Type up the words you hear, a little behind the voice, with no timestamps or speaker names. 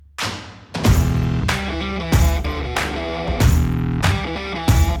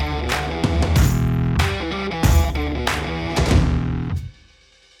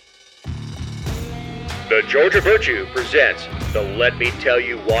Georgia Virtue presents the Let Me Tell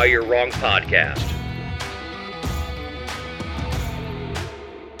You Why You're Wrong podcast.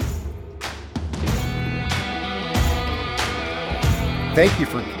 Thank you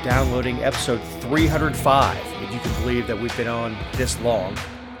for downloading episode 305, if you can believe that we've been on this long.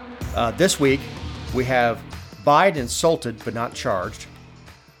 This week, we have Biden insulted but not charged,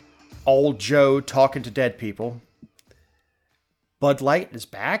 Old Joe talking to dead people, Bud Light is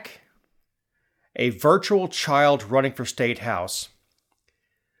back, a virtual child running for state house,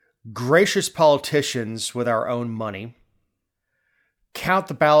 gracious politicians with our own money, count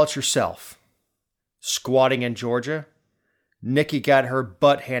the ballots yourself, squatting in Georgia, Nikki got her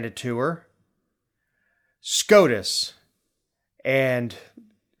butt handed to her, SCOTUS, and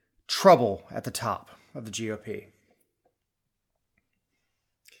trouble at the top of the GOP.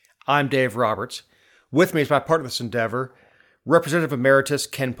 I'm Dave Roberts. With me is my partner in this endeavor, Representative Emeritus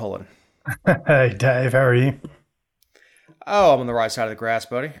Ken Pullen. Hey, Dave, how are you? Oh, I'm on the right side of the grass,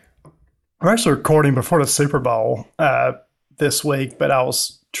 buddy. We're actually recording before the Super Bowl this week, but I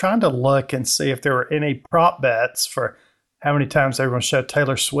was trying to look and see if there were any prop bets for how many times they were going to show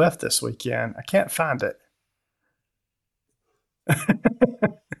Taylor Swift this weekend. I can't find it. Are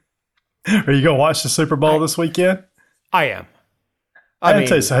you going to watch the Super Bowl this weekend? I am. I mean,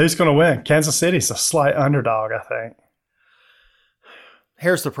 tell you, so who's going to win? Kansas City's a slight underdog, I think.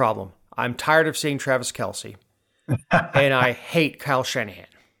 Here's the problem. I'm tired of seeing Travis Kelce, and I hate Kyle Shanahan.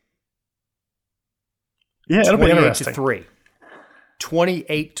 Yeah, it'll be interesting.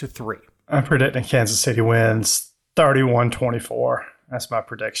 28-3. I'm predicting Kansas City wins 31-24. That's my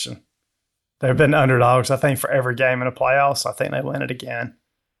prediction. They've been underdogs, I think, for every game in the playoffs. I think they win it again.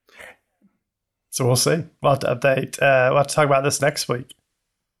 So we'll see. We'll have to update. We'll have to talk about this next week.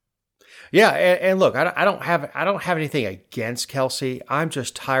 Yeah, and look, I don't have anything against Kelce. I'm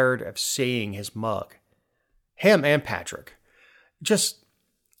just tired of seeing his mug. Him and Patrick.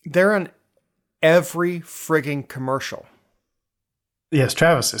 They're on every frigging commercial. Yes,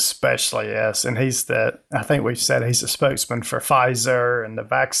 Travis especially, yes. And I think we've said he's a spokesman for Pfizer and the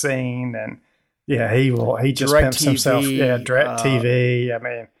vaccine. And yeah, he just pimps himself. Yeah, DirecTV. I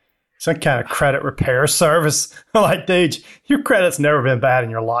mean, some kind of credit repair service. Like, dude, your credit's never been bad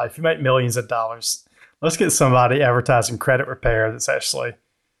in your life. You make millions of dollars. Let's get somebody advertising credit repair that's actually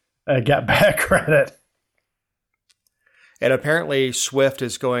got bad credit. And apparently Swift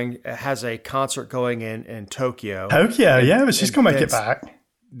has a concert going in Tokyo. Yeah, but she's going to make it back.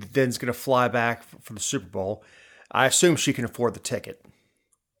 Then's going to fly back for the Super Bowl. I assume she can afford the ticket.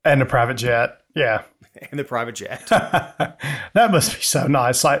 And the private jet, yeah. And the private jet. That must be so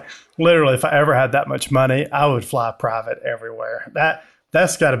nice. Like, literally, if I ever had that much money, I would fly private everywhere.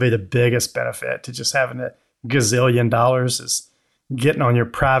 That's got to be the biggest benefit to just having a gazillion dollars is getting on your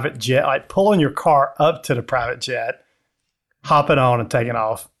private jet, like pulling your car up to the private jet, hopping on and taking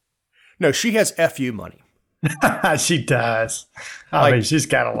off. No, she has FU money. She does. I mean, she's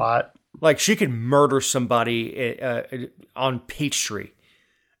got a lot. Like, she could murder somebody on Peachtree.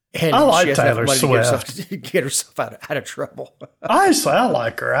 And I like Taylor Swift. To get herself out of trouble. Honestly, I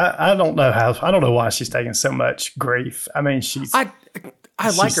like her. I don't know why she's taking so much grief. I mean, I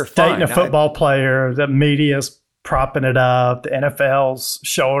like her. Dating a football player. The media's propping it up. The NFL's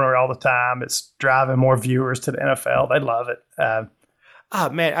showing her all the time. It's driving more viewers to the NFL. They love it.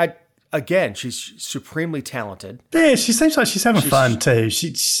 Man, she's supremely talented. Yeah, she seems like she's having fun too.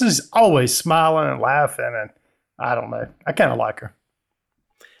 She's always smiling and laughing, and I don't know. I kind of like her.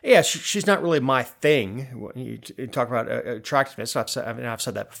 Yeah, she's not really my thing. You talk about attractiveness. I've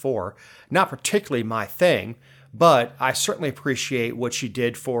said that before. Not particularly my thing, but I certainly appreciate what she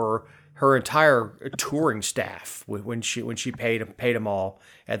did for her entire touring staff when she paid them all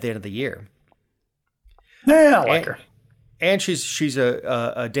at the end of the year. Yeah, I like her. And she's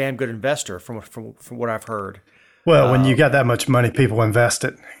a damn good investor from what I've heard. Well, when you got that much money, people invest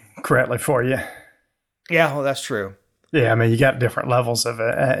it correctly for you. Yeah, well, that's true. Yeah, I mean, you got different levels of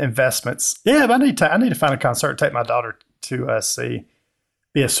investments. Yeah, but I need to find a concert, take my daughter to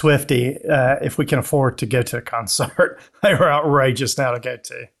be a Swiftie if we can afford to go to a concert. They were outrageous now to go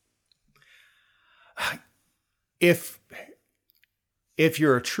to. If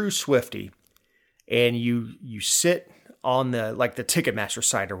you're a true Swiftie and you sit on the Ticketmaster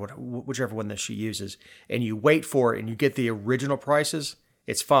site or whichever one that she uses, and you wait for it and you get the original prices,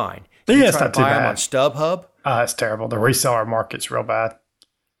 it's fine. Yeah, it's not too bad. Them on StubHub. It's terrible. The reseller market's real bad.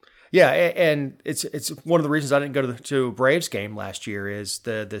 Yeah, and it's one of the reasons I didn't go to a Braves game last year is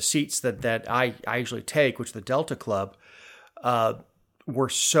the seats that I usually take, which is the Delta Club, were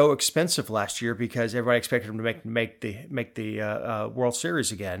so expensive last year because everybody expected them to make the World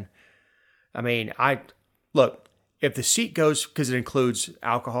Series again. I mean, look, if the seat goes, because it includes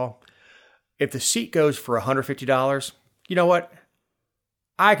alcohol, if the seat goes for $150, you know what?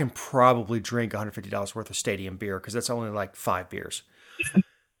 I can probably drink $150 worth of stadium beer because that's only like 5 beers.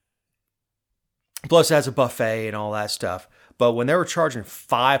 Plus, it has a buffet and all that stuff. But when they were charging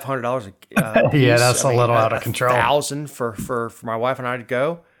 $500 a piece, yeah, that's a little out of control. $1,000 for my wife and I to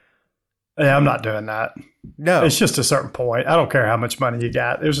go. Yeah, I'm not doing that. No, it's just a certain point. I don't care how much money you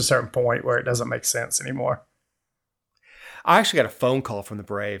got. There's a certain point where it doesn't make sense anymore. I actually got a phone call from the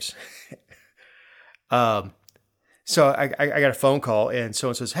Braves. So I got a phone call, and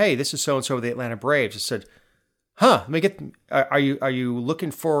someone says, "Hey, this is so and so of the Atlanta Braves." I said, "Huh? Let me get. Are you looking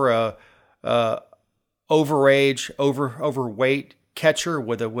for a overweight catcher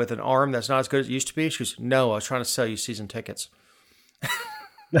with an arm that's not as good as it used to be?" She goes, "No, I was trying to sell you season tickets."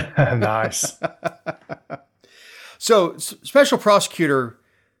 Nice. So, special prosecutor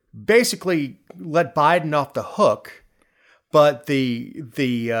basically let Biden off the hook, but the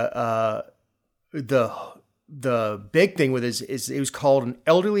big thing with it is it was called an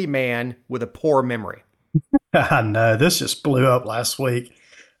elderly man with a poor memory. I know. This just blew up last week.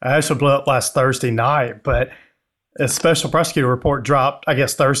 I actually blew up last Thursday night, but a special prosecutor report dropped, I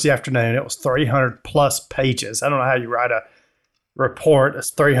guess, Thursday afternoon. It was 300 plus pages. I don't know how you write a report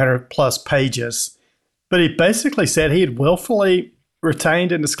that's 300 plus pages, but he basically said he had willfully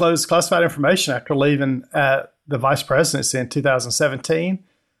retained and disclosed classified information after leaving the vice presidency in 2017,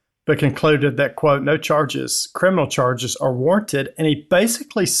 but concluded that, quote, no criminal charges are warranted. And he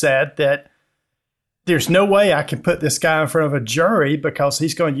basically said that there's no way I can put this guy in front of a jury because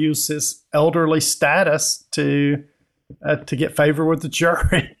he's going to use his elderly status to get favor with the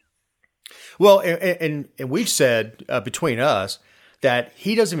jury. Well, and we've said between us that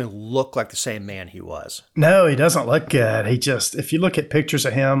he doesn't even look like the same man he was. No, he doesn't look good. If you look at pictures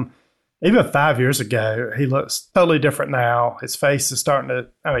of him, even 5 years ago, he looks totally different now. His face is starting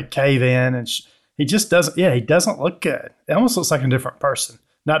to cave in, and he just doesn't. Yeah, he doesn't look good. It almost looks like a different person.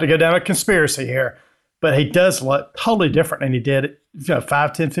 Not to go down a conspiracy here, but he does look totally different than he did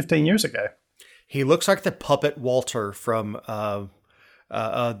 5, 10, 15 years ago. He looks like the puppet Walter from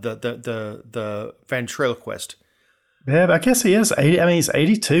the ventriloquist. Yeah, but I guess he is 80. I mean, he's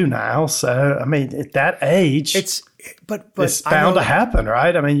 82 now. So, I mean, at that age, it's bound to happen,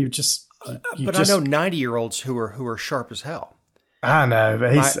 right? I mean, I know 90-year-olds who are sharp as hell. I know,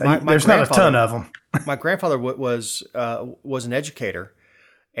 but there's not a ton of them. My grandfather was an educator,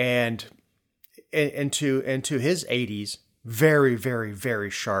 and into his 80s, very, very, very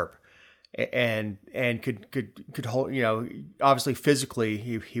sharp, and could hold. Obviously physically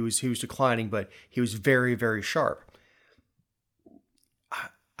he was declining, but he was very, very sharp.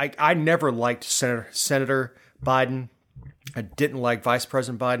 I never liked Senator Biden. I didn't like Vice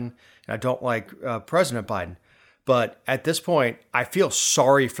President Biden, and I don't like President Biden. But at this point, I feel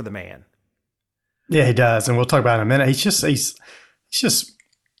sorry for the man. Yeah, he does, and we'll talk about it in a minute. He's just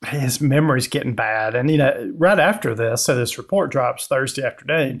his memory's getting bad, and right after this, so this report drops Thursday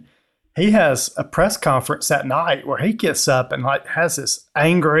afternoon. He has a press conference that night where he gets up and has this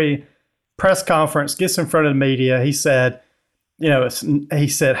angry press conference, gets in front of the media. He said,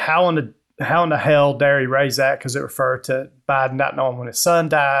 how in the hell dare he raise that? Because it referred to Biden not knowing when his son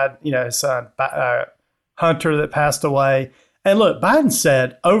died, his son Hunter that passed away. And look, Biden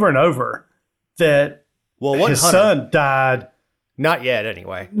said over and over that his son died. Not yet,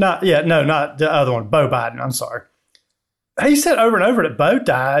 anyway. Not yet. No, not the other one, Beau Biden. I'm sorry. He said over and over that Beau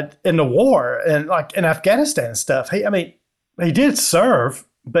died in the war and in Afghanistan and stuff. He did serve,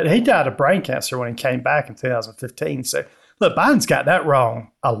 but he died of brain cancer when he came back in 2015. So look, Biden's got that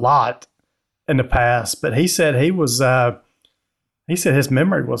wrong a lot in the past, but he said his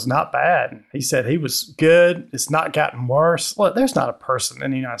memory was not bad. He said he was good. It's not gotten worse. Look, there's not a person in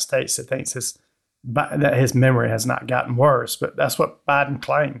the United States that thinks that his memory has not gotten worse, but that's what Biden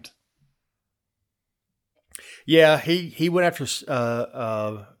claimed. Yeah, he went after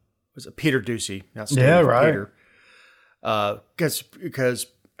was it Peter Doocy? Yeah, right. Peter, because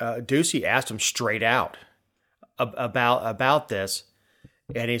Doocy asked him straight out about this,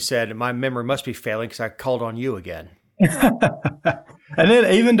 and he said, "My memory must be failing because I called on you again." And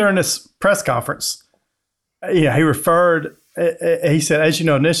then even during this press conference, he referred. He said, "As you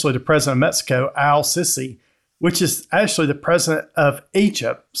know, initially the president of Mexico, Al-Sisi, which is actually the president of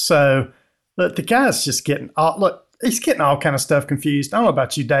Egypt." So look, the guy's just he's getting all kind of stuff confused. I don't know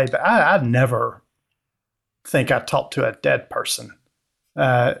about you, Dave, but I never think I talked to a dead person.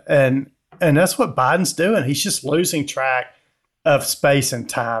 And that's what Biden's doing. He's just losing track of space and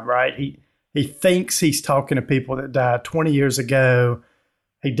time, right? He thinks he's talking to people that died 20 years ago.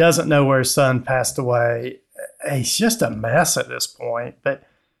 He doesn't know where his son passed away. He's just a mess at this point. But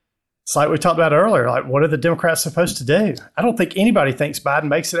it's like we talked about earlier, like, what are the Democrats supposed to do? I don't think anybody thinks Biden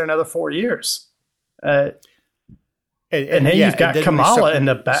makes it another 4 years. And you've got Kamala in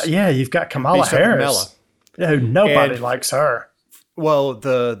the back. Yeah, you've got Kamala Harris. Yeah, nobody likes her. Well,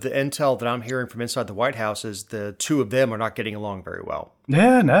 the intel that I'm hearing from inside the White House is the two of them are not getting along very well.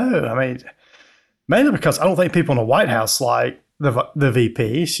 Yeah, no. I mean, mainly because I don't think people in the White House like the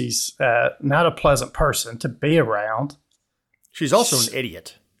VP. She's not a pleasant person to be around. She's also an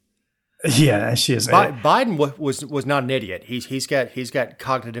idiot. Yeah, she is. Biden was not an idiot. He's got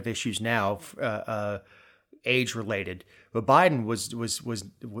cognitive issues now, age related. But Biden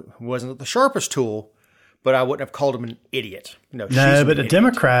wasn't the sharpest tool. But I wouldn't have called him an idiot. No, but the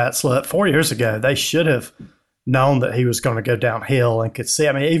Democrats, look, 4 years ago, they should have known that he was going to go downhill and could see.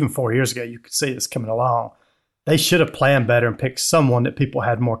 I mean, even 4 years ago, you could see this coming along. They should have planned better and picked someone that people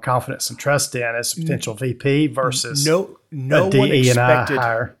had more confidence and trust in as a potential VP versus a DE&I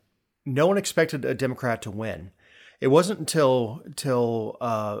hire. No one expected a Democrat to win. It wasn't until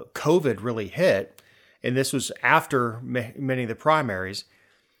COVID really hit, and this was after many of the primaries.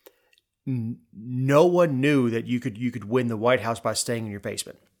 No one knew that you could win the White House by staying in your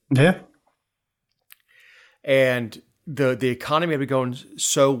basement. Yeah. And the economy had been going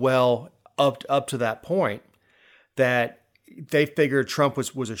so well up to that point that they figured Trump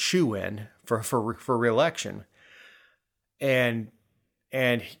was a shoo-in for re-election. And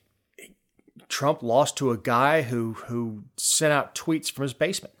Trump lost to a guy who sent out tweets from his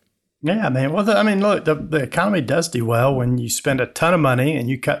basement. Yeah, man. Well, look, the economy does do well when you spend a ton of money and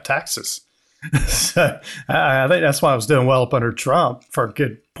you cut taxes. So I think that's why I was doing well up under Trump for a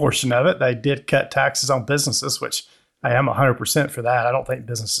good portion of it. They did cut taxes on businesses, which I am 100% for that. I don't think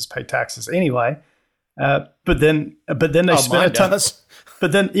businesses pay taxes anyway. But then they spend a ton.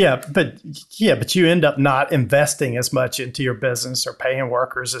 But you end up not investing as much into your business or paying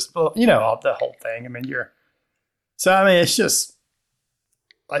workers as the whole thing. It's just.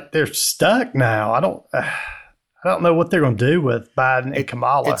 Like, they're stuck now. I don't know what they're going to do with Biden and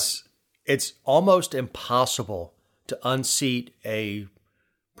Kamala. It's almost impossible to unseat a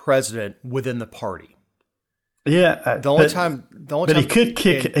president within the party. Yeah, he could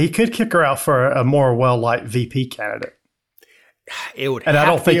kick her out for a more well-liked VP candidate. It would, and I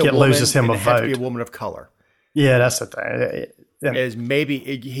don't think it loses him a vote. To be a woman of color. Yeah, that's the thing. As maybe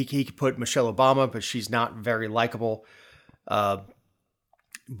he could put Michelle Obama, but she's not very likable.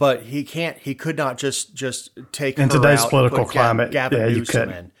 But he could not just take her in today's out political climate. Gavin Newsom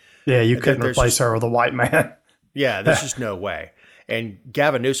in. Yeah, you couldn't replace her with a white man. Yeah, there's just no way. And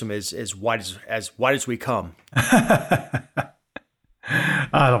Gavin Newsom is white as we come. I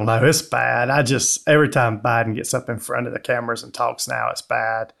don't know. It's bad. Every time Biden gets up in front of the cameras and talks now, it's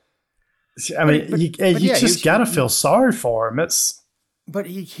bad. You just got to feel sorry for him. But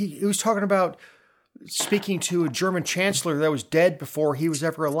he was talking about speaking to a German chancellor that was dead before he was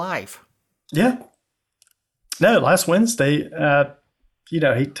ever alive. Yeah. No, last Wednesday, he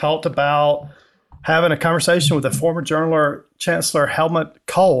talked about having a conversation with the former German Chancellor Helmut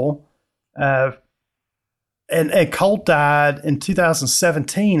Kohl. And Kohl died in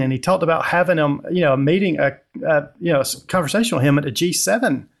 2017, and he talked about having him, a meeting, a conversation with him at a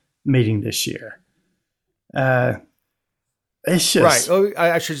G7 meeting this year. It's just right. Oh,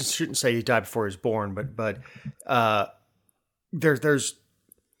 I shouldn't say he died before he was born, but there's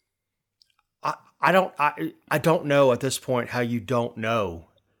I don't know at this point how you don't know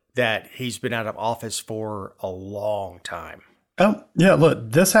that he's been out of office for a long time. Oh yeah,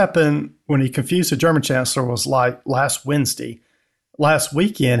 look, this happened when he confused the German chancellor. Was like last Wednesday. Last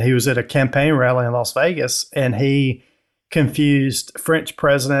weekend, he was at a campaign rally in Las Vegas, and he confused French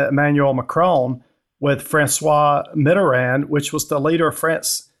President Emmanuel Macron with Francois Mitterrand, which was the leader of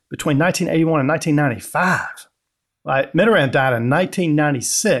France between 1981 and 1995. Like, Mitterrand died in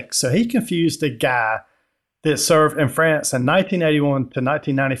 1996, so he confused the guy that served in France in 1981 to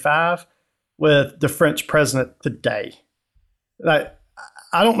 1995 with the French president today. Like,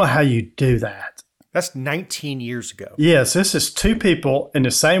 I don't know how you do that. That's 19 years ago. Yes, this is two people in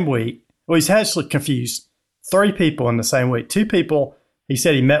the same week. Well, he's actually confused three people in the same week. Two people he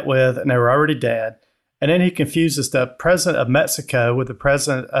said he met with, and they were already dead. And then he confuses the president of Mexico with the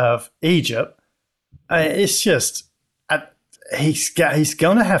president of Egypt. It's just, he's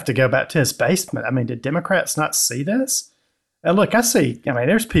going to have to go back to his basement. Did Democrats not see this? And look,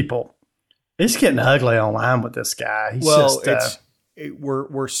 there's people. It's getting ugly online with this guy.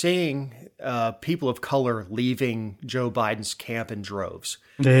 We're seeing people of color leaving Joe Biden's camp in droves.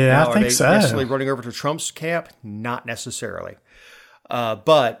 Yeah, now, I think so. Are they necessarily running over to Trump's camp? Not necessarily.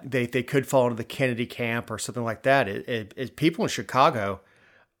 But they could fall into the Kennedy camp or something like that. People in Chicago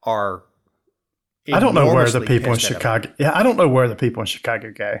are. I don't know where the people in Chicago. Yeah, I don't know where the people in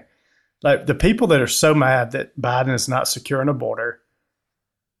Chicago go. Like the people that are so mad that Biden is not securing a border.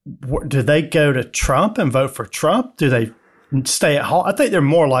 Do they go to Trump and vote for Trump? Do they stay at home? I think they're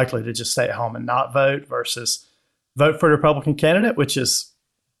more likely to just stay at home and not vote versus vote for the Republican candidate, which is,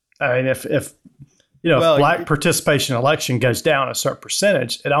 I mean, if if black participation in election goes down a certain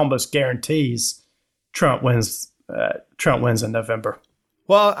percentage, it almost guarantees Trump wins. Trump wins in November.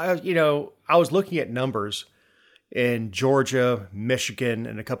 Well, I was looking at numbers in Georgia, Michigan,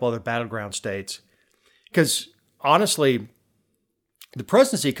 and a couple other battleground states because honestly, the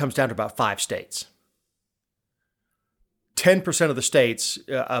presidency comes down to about 5 states. 10% of the states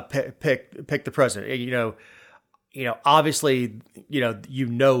pick the president. Obviously,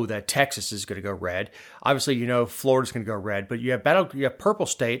 that Texas is going to go red. Obviously, Florida's going to go red. But you have purple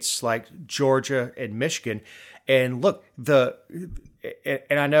states like Georgia and Michigan. And look,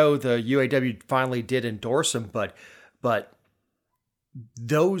 and I know the UAW finally did endorse them, but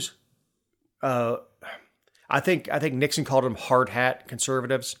those. I think Nixon called them hard hat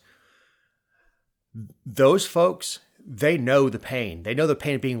conservatives. Those folks, they know the pain. They know the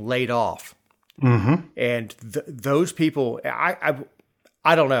pain of being laid off. Mm-hmm. And those people, I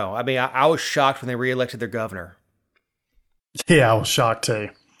don't know. I mean, I was shocked when they reelected their governor. Yeah, I was shocked too,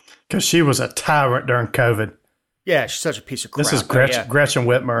 because she was a tyrant during COVID. Yeah, she's such a piece of crap. This is Gretchen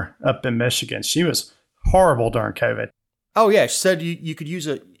Whitmer up in Michigan. She was horrible during COVID. Oh yeah, she said you could use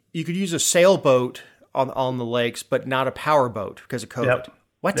a sailboat on the lakes, but not a power boat because of COVID. Yep.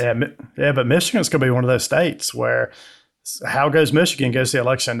 What? Yeah, but Michigan's going to be one of those states where how goes Michigan goes to the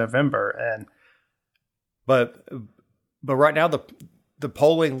election in November, but right now the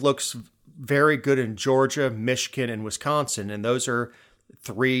polling looks very good in Georgia, Michigan, and Wisconsin, and those are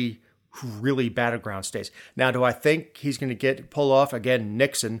 3 really battleground states. Now, do I think he's going to pull off again?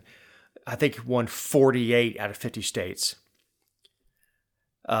 Nixon, I think he won 48 out of 50 states.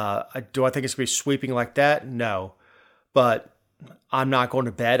 Do I think it's going to be sweeping like that? No, but I'm not going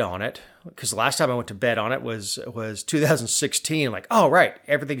to bet on it because the last time I went to bet on it was 2016. Like, oh, right,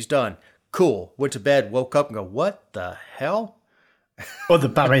 everything's done. Cool. Went to bed, woke up and go, what the hell? Well,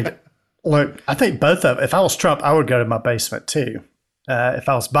 look, I think both of them. If I was Trump, I would go to my basement too. If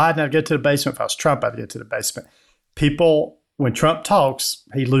I was Biden, I'd go to the basement. If I was Trump, I'd go to the basement. People, when Trump talks,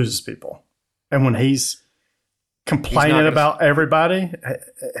 he loses people. And when he's complaining about everybody,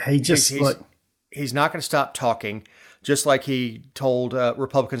 he's not going to stop talking, just like he told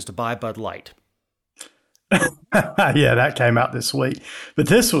Republicans to buy Bud Light. Yeah, that came out this week. But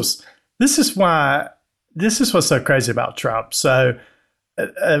this is what's so crazy about Trump. So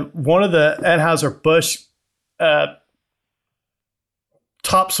one of the Anheuser-Busch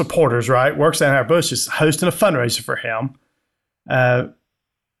top supporters, right, works at Anheuser-Busch, is hosting a fundraiser for him. And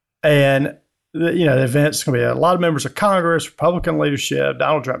the event's going to be a lot of members of Congress, Republican leadership.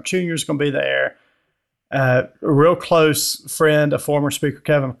 Donald Trump Jr. is going to be there. A real close friend of former Speaker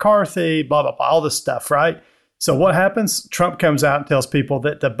Kevin McCarthy, blah, blah, blah, all this stuff, right? So what happens? Trump comes out and tells people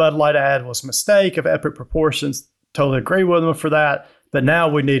that the Bud Light ad was a mistake of epic proportions. Totally agree with him for that. But now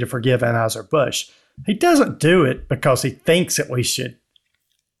we need to forgive Anheuser-Busch. He doesn't do it because he thinks that we should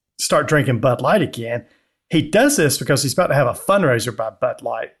start drinking Bud Light again. He does this because he's about to have a fundraiser by Bud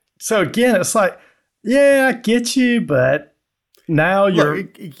Light. So again, it's like, yeah, I get you, but now you're...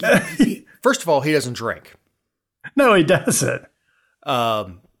 First of all, he doesn't drink. No, he doesn't.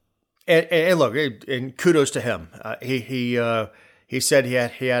 And look, and kudos to him. He said he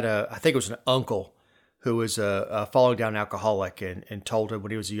had I think it was an uncle who was a falling down alcoholic and told him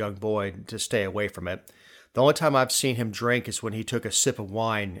when he was a young boy to stay away from it. The only time I've seen him drink is when he took a sip of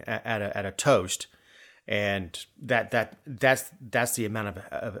wine at a toast, and that's the amount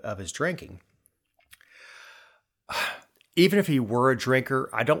of his drinking. Even if he were a drinker,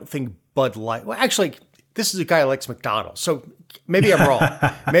 I don't think Bud Light. Well, actually, this is a guy who likes McDonald's, so maybe I'm wrong.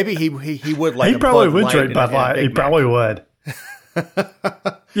 Maybe he would like. He probably Bud would Light drink Bud Light. He probably would.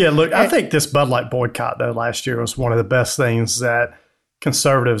 Yeah, look, I think this Bud Light boycott though last year was one of the best things that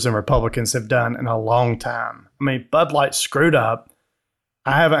conservatives and Republicans have done in a long time. I mean, Bud Light screwed up.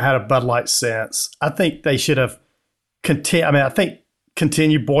 I haven't had a Bud Light since. I think they should have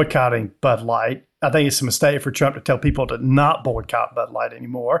continue boycotting Bud Light. I think it's a mistake for Trump to tell people to not boycott Bud Light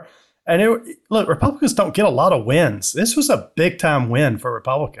anymore. And look, Republicans don't get a lot of wins. This was a big time win for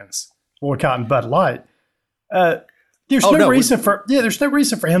Republicans boycotting Bud Light. There's no reason for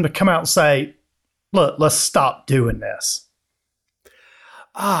him to come out and say, "Look, let's stop doing this."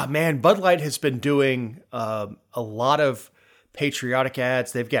 Man, Bud Light has been doing a lot of patriotic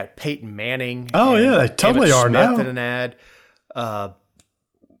ads. They've got Peyton Manning. Oh yeah, they totally Emmitt are Smith now. in an ad.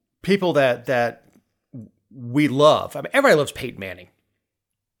 People that we love. I mean, everybody loves Peyton Manning.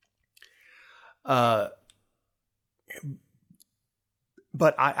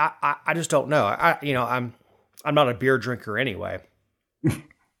 But I just don't know. I'm not a beer drinker anyway.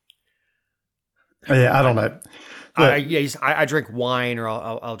 Yeah, I don't know. I drink wine or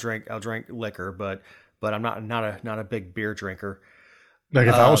I'll drink liquor, but I'm not a big beer drinker. Like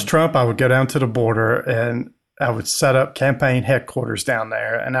if I was Trump, I would go down to the border and I would set up campaign headquarters down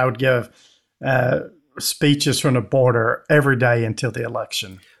there, and I would give speeches from the border every day until the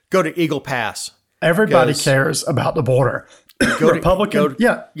election. Go to Eagle Pass. Everybody cares about the border. Republican,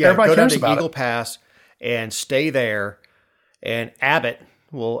 everybody cares about Eagle Pass and stay there. And Abbott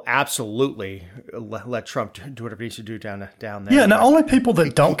will absolutely let Trump do whatever he needs to do down there. Yeah, not only people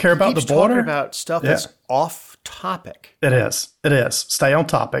that don't care about the border. Talking about stuff that's off topic. It is. Stay on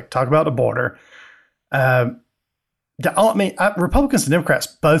topic. Talk about the border. Republicans and Democrats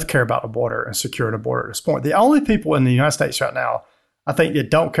both care about the border and securing the border at this point. The only people in the United States right now, I think,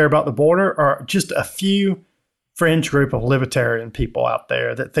 that don't care about the border are just a few fringe group of libertarian people out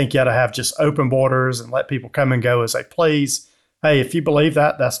there that think you ought to have just open borders and let people come and go as they please. Hey, if you believe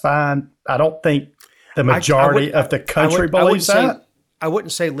that, that's fine. I don't think the majority of the country believes that. I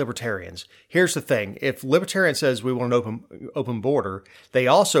wouldn't say libertarians. Here's the thing. If libertarian says we want an open border, they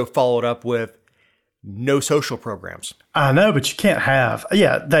also followed up with no social programs. I know, but you can't have.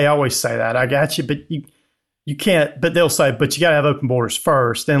 Yeah, they always say that. I got you, but you can't. But they'll say, but you got to have open borders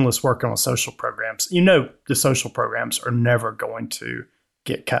first. Then let's work on social programs. The social programs are never going to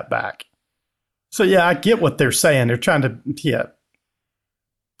get cut back. So yeah, I get what they're saying. They're trying to.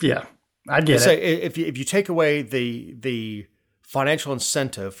 Yeah, I get it. If you take away the financial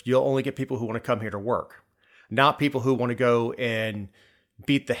incentive, you'll only get people who want to come here to work, not people who want to go and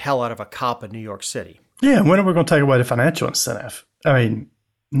beat the hell out of a cop in New York City. Yeah, when are we going to take away the financial incentive? I mean,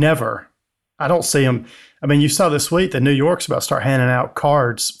 never. I don't see them. I mean, you saw this week that New York's about to start handing out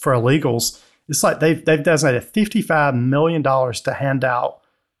cards for illegals. It's like they've designated $55 million to hand out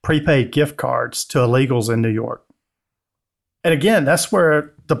prepaid gift cards to illegals in New York. And again, that's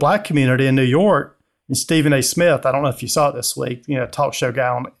where the black community in New York, and Stephen A. Smith, I don't know if you saw it this week, talk show guy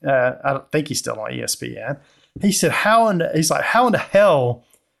on, I don't think he's still on ESPN. He said, how in the hell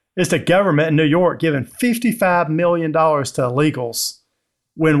is the government in New York giving $55 million to illegals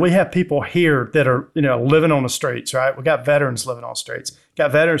when we have people here that are, living on the streets, right? We got veterans living on the streets,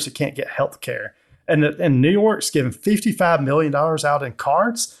 got veterans that can't get health care. And New York's giving $55 million out in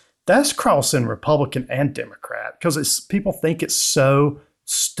cards. That's crossing Republican and Democrat because people think it's so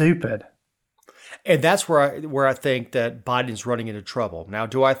stupid. And that's where I think that Biden's running into trouble. Now,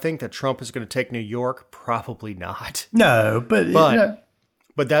 do I think that Trump is going to take New York? Probably not. No,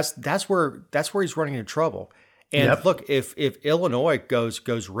 but that's where he's running into trouble. And look, if Illinois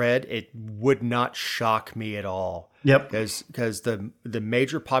goes red, it would not shock me at all. Yep. Because the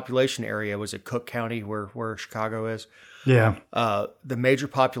major population area was at Cook County, where Chicago is. Yeah. The major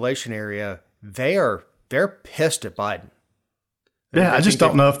population area, they're pissed at Biden. Yeah, I just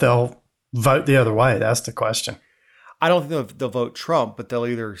don't know if they'll vote the other way. That's the question. I don't think they'll vote Trump, but they'll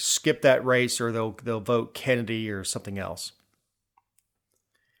either skip that race or they'll vote Kennedy or something else.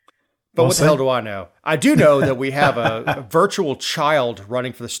 But what the hell do I know? I do know that we have a virtual child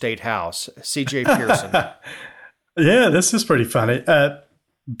running for the state house, C.J. Pearson. Yeah, this is pretty funny.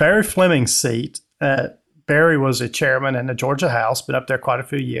 Barry Fleming's seat. Barry was a chairman in the Georgia House, been up there quite a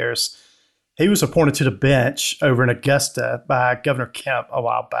few years. He was appointed to the bench over in Augusta by Governor Kemp a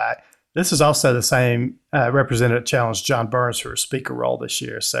while back. This is also the same representative challenged John Burns for a speaker role this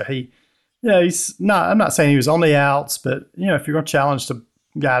year. So he's not. I'm not saying he was on the outs, but if you're going to challenge the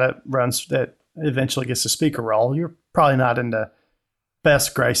guy that eventually gets the speaker role, you're probably not in the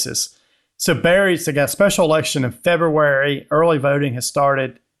best graces. So Barry's got a special election in February. Early voting has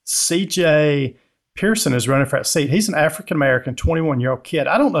started. C.J. Pearson is running for that seat. He's an African-American, 21-year-old kid.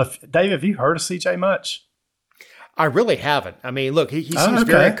 I don't know if, Dave, have you heard of C.J. much? I really haven't. I mean, look, he seems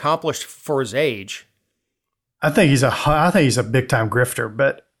very accomplished for his age. I think he's a big-time grifter,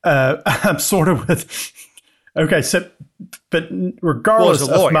 but I'm sort of with – okay, so – but regardless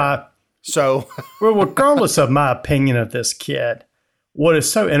of my regardless of my opinion of this kid, what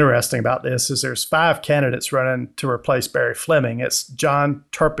is so interesting about this is there's 5 candidates running to replace Barry Fleming. It's John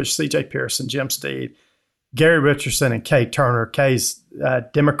Turpish, C.J. Pearson, Jim Steed, Gary Richardson, and Kay Turner. Kay's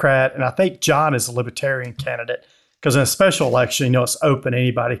Democrat, and I think John is a Libertarian candidate because in a special election, it's open;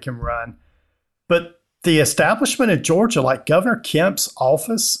 anybody can run. But the establishment in Georgia, like Governor Kemp's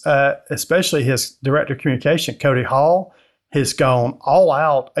office, especially his director of communication, Cody Hall, has gone all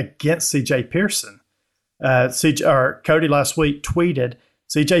out against C.J. Pearson. Cody last week tweeted,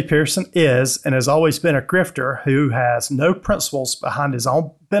 C.J. Pearson is and has always been a grifter who has no principles behind his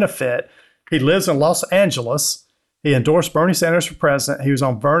own benefit. He lives in Los Angeles. He endorsed Bernie Sanders for president. He was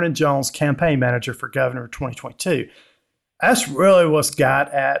on Vernon Jones' campaign manager for governor of 2022. That's really what's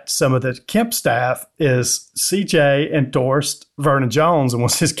got at some of the Kemp staff is CJ endorsed Vernon Jones and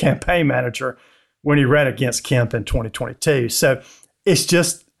was his campaign manager when he ran against Kemp in 2022. So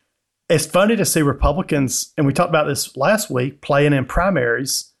it's funny to see Republicans, and we talked about this last week, playing in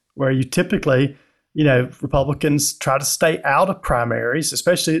primaries where you typically, Republicans try to stay out of primaries,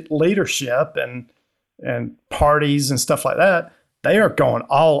 especially leadership and parties and stuff like that. They are going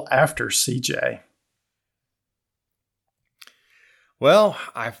all after CJ. Well,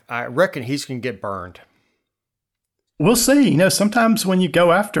 I reckon he's going to get burned. We'll see. Sometimes when you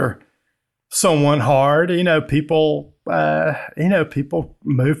go after someone hard, people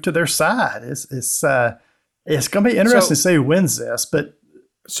move to their side. It's going to be interesting to see who wins this. But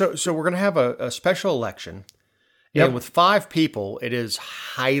so we're going to have a special election, and with 5 people, it is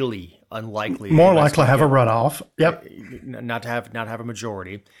highly unlikely. More likely to have a runoff. Yep. Not to have a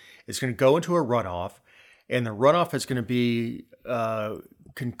majority. It's going to go into a runoff, and the runoff is going to be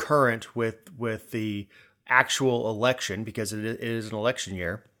concurrent with the actual election because it is an election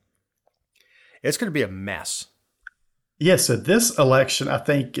year. It's going to be a mess. Yeah, so this election, I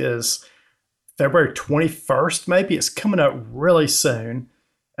think, is February 21st, maybe. It's coming up really soon.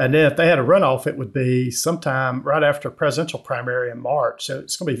 And then if they had a runoff, it would be sometime right after a presidential primary in March. So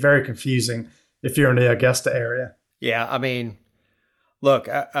it's going to be very confusing if you're in the Augusta area. Yeah, I mean, look,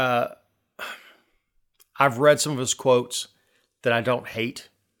 I've read some of his quotes that I don't hate,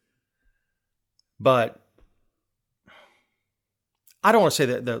 but I don't want to say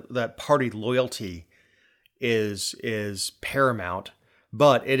that party loyalty is paramount,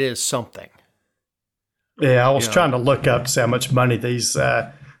 but it is something. Yeah, I was trying to look up to see how much money these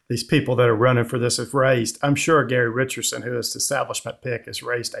people that are running for this have raised. I'm sure Gary Richardson, who is the establishment pick, has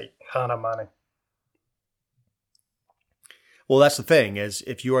raised a ton of money. Well, that's the thing is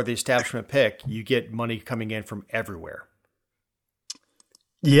if you are the establishment pick, you get money coming in from everywhere.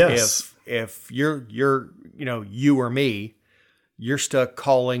 Yes. If you're you or me, you're stuck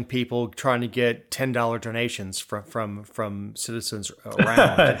calling people trying to get $10 donations from citizens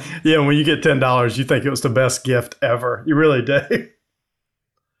around. Yeah, when you get $10, you think it was the best gift ever. You really do.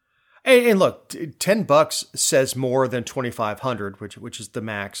 And look, $10 says more than $2,500, which is the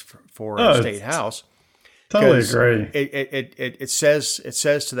max for a state house. Totally agree. It says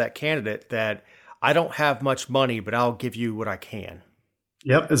to that candidate that I don't have much money, but I'll give you what I can.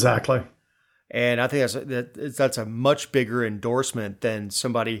 Yep, exactly. And I think that's a much bigger endorsement than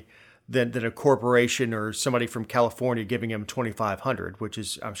than a corporation or somebody from California giving him $2,500, which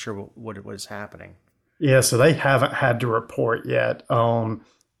is I'm sure what was happening. Yeah, so they haven't had to report yet on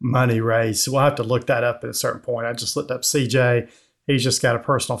money raised. So we'll have to look that up at a certain point. I just looked up CJ. He's just got a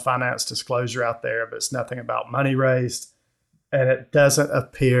personal finance disclosure out there, but it's nothing about money raised. And it doesn't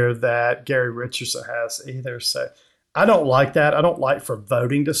appear that Gary Richardson has either. So I don't like that. I don't like for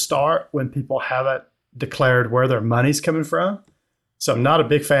voting to start when people haven't declared where their money's coming from. So I'm not a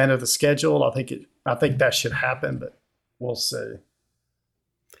big fan of the schedule. I think that should happen, but we'll see.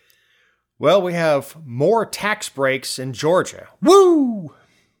 Well, we have more tax breaks in Georgia. Woo!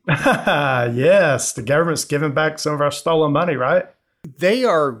 Yes, the government's giving back some of our stolen money, right? They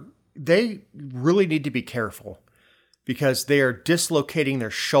really need to be careful because they are dislocating their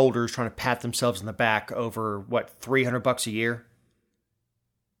shoulders trying to pat themselves in the back over $300 a year.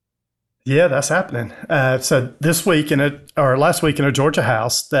 Yeah, that's happening. So last week in a Georgia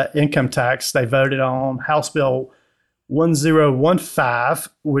House, that income tax, they voted on House Bill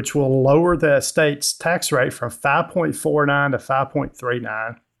 1015, which will lower the state's tax rate from 5.49 to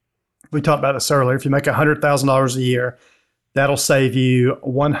 5.39. We talked about this earlier. If you make $100,000 a year, that'll save you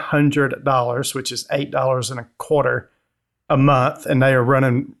 $100, which is $8.25 a month. And they are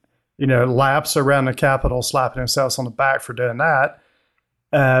running, laps around the Capitol, slapping themselves on the back for doing that.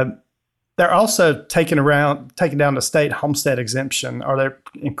 They're also taking down the state homestead exemption, or they're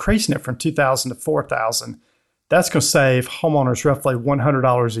increasing it from $2,000 to $4,000. That's going to save homeowners roughly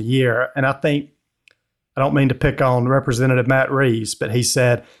 $100 a year. And I don't mean to pick on Representative Matt Reeves, but he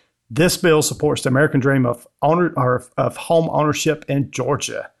said, this bill supports the American dream of home ownership in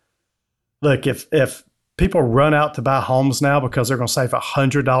Georgia. Look, if people run out to buy homes now because they're going to save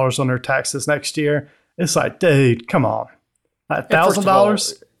 $100 on their taxes next year, it's like, dude, come on.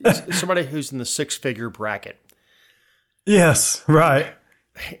 $1,000? Somebody who's in the 6-figure bracket. Yes, right.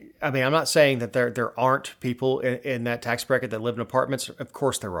 I mean, I'm not saying that there aren't people in that tax bracket that live in apartments. Of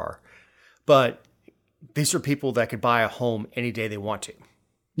course there are. But these are people that could buy a home any day they want to.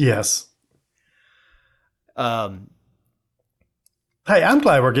 Yes. Hey, I'm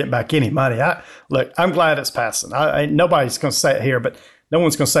glad we're getting back any money. I'm glad it's passing. Nobody's going to say it here, but no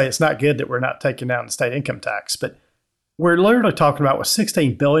one's going to say it's not good that we're not taking down the state income tax. But we're literally talking about with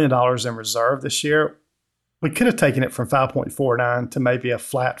 $16 billion in reserve this year. We could have taken it from 5.49 to maybe a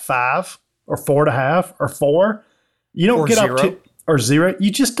flat 5 or 4.5 or 4. You don't get zero. Or 0.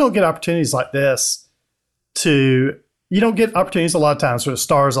 You just don't get opportunities like this you don't get opportunities a lot of times where the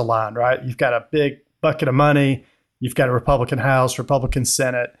stars align, right? You've got a big bucket of money. You've got a Republican House, Republican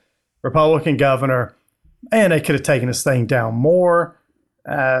Senate, Republican governor, and they could have taken this thing down more.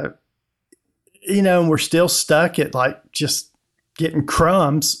 And we're still stuck at like just getting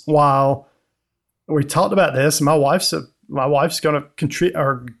crumbs while we talked about this. And my wife's going to contribute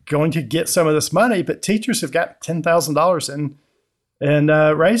or going to get some of this money, but teachers have got $10,000 in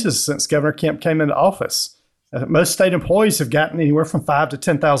raises since Governor Kemp came into office. Most state employees have gotten anywhere from $5,000 to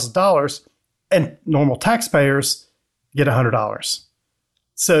 $10,000, and normal taxpayers get $100.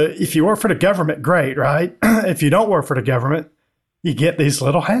 So if you work for the government, great, right? If you don't work for the government, you get these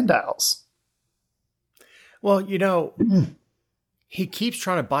little handouts. Well, he keeps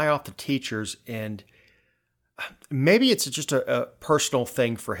trying to buy off the teachers, and maybe it's just a personal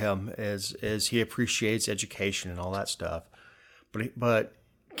thing for him as he appreciates education and all that stuff. But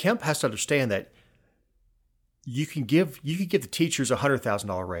Kemp has to understand that you can give the teachers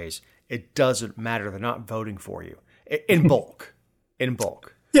 $100,000 raise. It doesn't matter. They're not voting for you in bulk.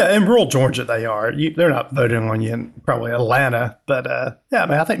 Yeah, in rural Georgia they are. They're not voting on you in probably Atlanta, but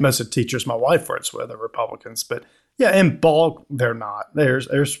I think most of the teachers my wife works with are Republicans. But yeah, in bulk they're not.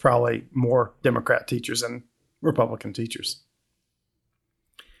 There's probably more Democrat teachers than Republican teachers.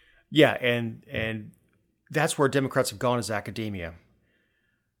 Yeah, and that's where Democrats have gone, is academia.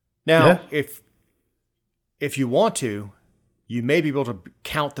 Now, if you want to, you may be able to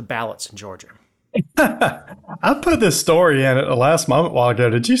count the ballots in Georgia. I put this story in at the last moment a while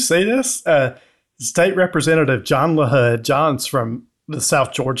ago. Did you see this? State Representative John LaHood, John's from the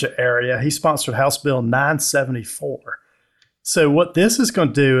South Georgia area. He sponsored House Bill 974. So what this is going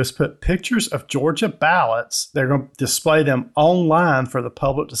to do is put pictures of Georgia ballots. They're going to display them online for the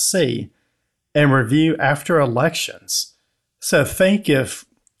public to see and review after elections. So think if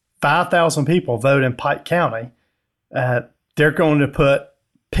 5,000 people vote in Pike County, they're going to put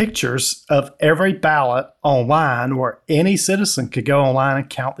pictures of every ballot online where any citizen could go online and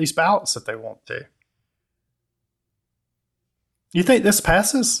count these ballots if they want to. You think this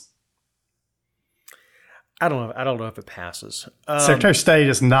passes? I don't know if it passes. Secretary of State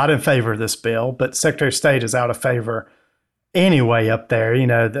is not in favor of this bill, but Secretary of State is out of favor anyway up there.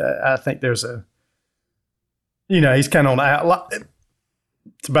 I think there's he's kind of on the outline.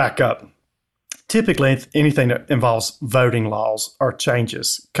 To back up, typically anything that involves voting laws or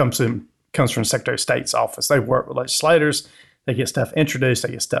changes comes from Secretary of State's office. They work with legislators, they get stuff introduced, they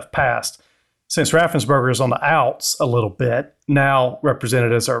get stuff passed. Since Raffensperger is on the outs a little bit, now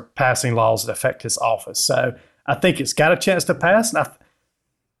representatives are passing laws that affect his office. So I think it's got a chance to pass. And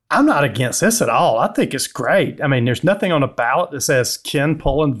I'm not against this at all. I think it's great. I mean, there's nothing on a ballot that says Ken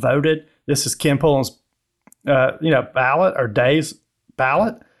Pullen voted. This is Ken Pullen's ballot or Dave's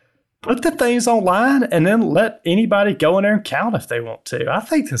ballot. Put the things online and then let anybody go in there and count if they want to. I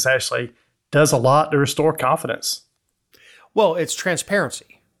think this actually does a lot to restore confidence. Well, it's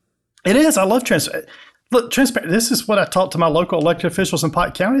transparency. It is. I love transparency. Look, this is what I talk to my local elected officials in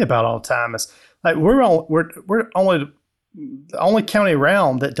Pike County about all the time. Is like we're only the only county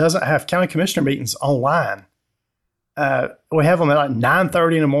around that doesn't have county commissioner meetings online. We have them at like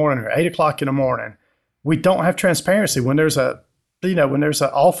 9:30 in the morning or 8 o'clock in the morning. We don't have transparency when there's an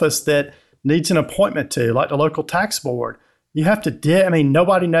office that needs an appointment to, like the local tax board. You have to,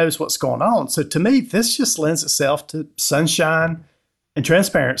 nobody knows what's going on. So to me, this just lends itself to sunshine and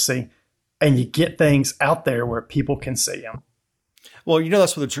transparency, and you get things out there where people can see them. Well,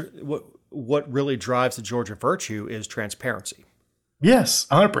 that's what really drives the Georgia virtue is transparency. Yes,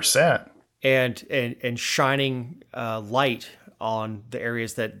 100%. And shining light on the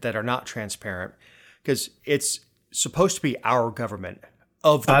areas that are not transparent, because it's supposed to be our government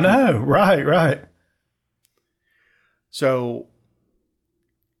of the people. I know, right. So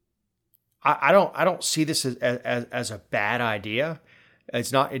I don't see this as a bad idea.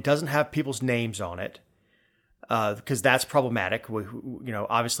 It's not. It doesn't have people's names on it because that's problematic.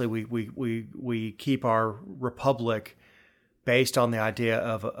 Obviously we keep our republic based on the idea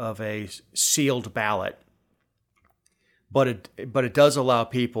of a sealed ballot. but it does allow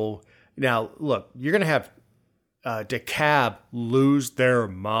people. Now, look, you're going to have DeKalb lose their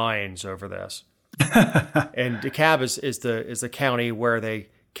minds over this. And DeKalb is the county where they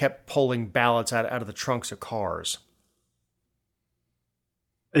kept pulling ballots out of the trunks of cars.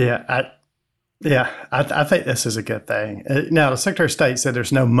 I think this is a good thing. Now, the Secretary of State said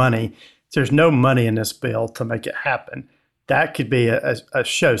there's no money. There's no money in this bill to make it happen. That could be a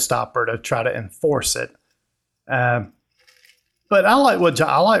showstopper to try to enforce it. But I like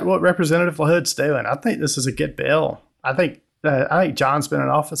what Representative LaHood's doing. I think this is a good bill. I think John's been in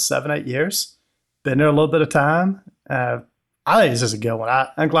office 7-8 years. Been there a little bit of time. I think this is a good one.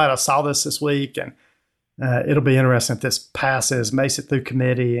 I'm glad I saw this week, and it'll be interesting if this passes, makes it through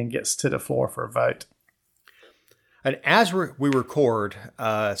committee, and gets to the floor for a vote. And as we record,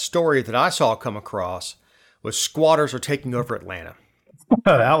 a story that I saw come across was squatters are taking over Atlanta.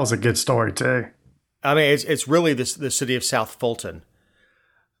 Oh, that was a good story too. I mean, it's really the city of South Fulton,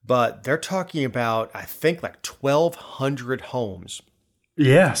 but they're talking about, I think, like 1,200 homes.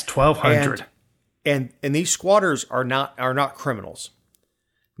 Yes, 1,200. And these squatters are not criminals.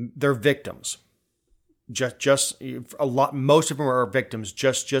 They're victims. Just a lot. Most of them are victims,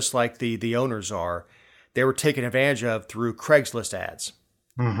 just like the owners are. They were taken advantage of through Craigslist ads.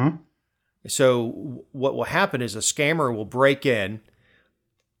 Mm-hmm. So what will happen is a scammer will break in,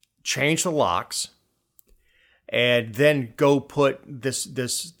 change the locks, and then go put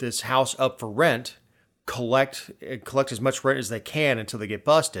this house up for rent, collect as much rent as they can until they get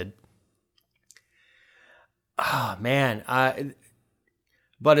busted. Oh man,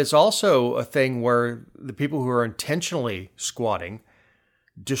 but it's also a thing where the people who are intentionally squatting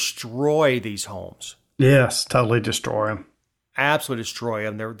destroy these homes. Yes, totally destroy them. Absolutely destroy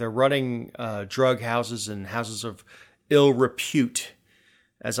them. They're running drug houses and houses of ill repute,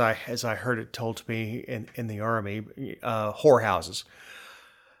 as I heard it told to me in the Army, whorehouses.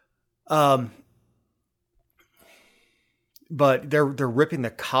 But they're ripping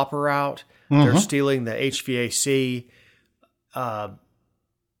the copper out. Mm-hmm. They're stealing the HVAC.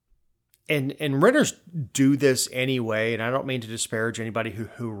 And renters do this anyway, and I don't mean to disparage anybody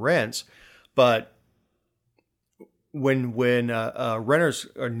who rents, but when renters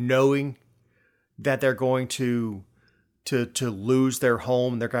are knowing that they're going to lose their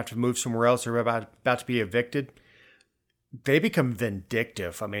home, they're going to have to move somewhere else, they're about to be evicted, they become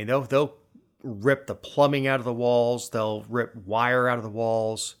vindictive. I mean, they'll rip the plumbing out of the walls, they'll rip wire out of the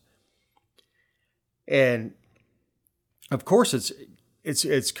walls, and of course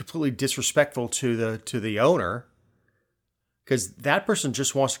it's completely disrespectful to the owner, because that person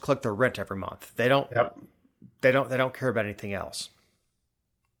just wants to collect their rent every month. They don't. Yep. They don't care about anything else.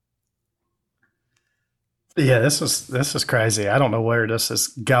 Yeah, this is crazy. I don't know where this is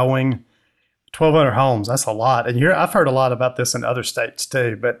going. 1,200 homes, that's a lot. And I've heard a lot about this in other states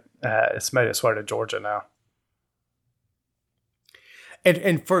too, but it's made its way to Georgia now.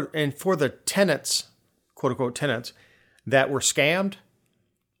 And for the tenants, quote unquote tenants, that were scammed,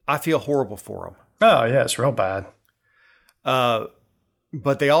 I feel horrible for them. Oh yeah, it's real bad.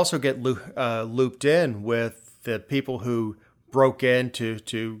 But they also get looped in with the people who broke in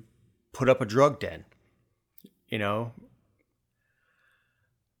to put up a drug den. You know,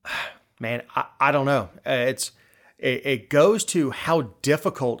 man, I don't know. It goes to how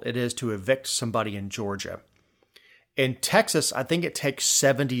difficult it is to evict somebody in Georgia. In Texas, I think it takes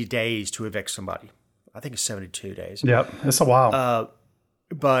 70 days to evict somebody. I think it's 72 days. Yep, it's a while.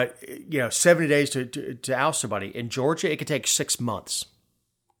 But 70 days to oust somebody. In Georgia, it could take 6 months.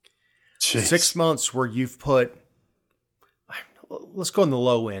 Jeez. 6 months where you've put, let's go on the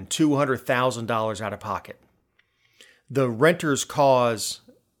low end, $200,000 out of pocket. The renters cause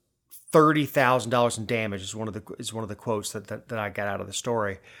 $30,000 in damage is one of the quotes that I got out of the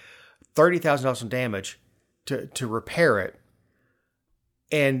story. $30,000 in damage to repair it,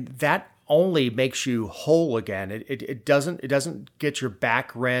 and that only makes you whole again. It doesn't get your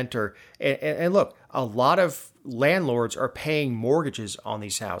back rent and look, a lot of landlords are paying mortgages on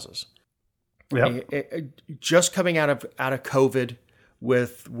these houses. Yep. Just coming out of COVID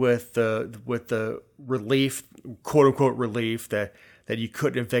with the relief, quote unquote relief, that you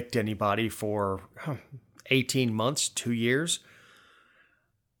couldn't evict anybody for 18 months, 2 years.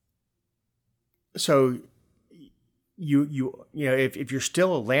 So you know, if you're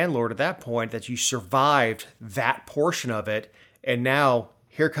still a landlord at that point, that you survived that portion of it, and now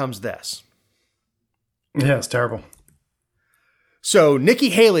here comes this. Yeah, it's terrible. So Nikki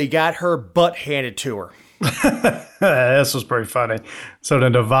Haley got her butt handed to her. This was pretty funny. So the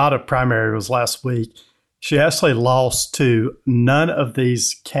Nevada primary was last week. She actually lost to none of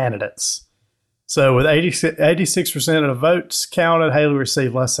these candidates. So with 86% of the votes counted, Haley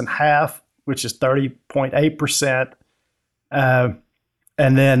received less than half, which is 30.8%. And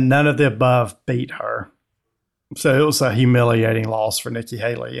then none of the above beat her. So it was a humiliating loss for Nikki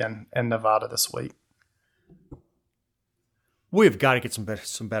Haley in Nevada this week. We've got to get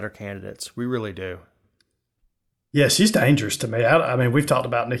some better candidates. We really do. Yeah, she's dangerous to me. I mean, we've talked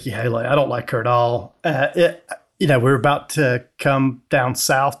about Nikki Haley. I don't like her at all. We're about to come down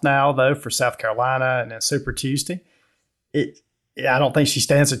south now, though, for South Carolina and then Super Tuesday. I don't think she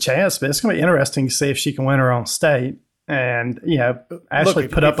stands a chance, but it's going to be interesting to see if she can win her own state and, actually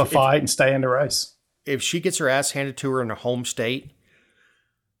put up a fight and stay in the race. If she gets her ass handed to her in her home state,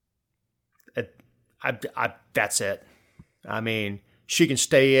 that's it. I mean, she can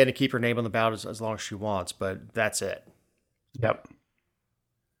stay in and keep her name on the ballot as long as she wants, but that's it. Yep.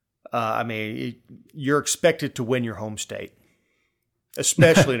 I mean, you're expected to win your home state,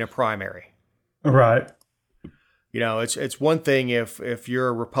 especially in a primary. Right. It's one thing if you're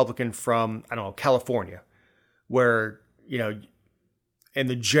a Republican from, I don't know, California, where, in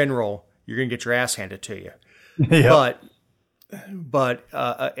the general, you're going to get your ass handed to you. Yep. But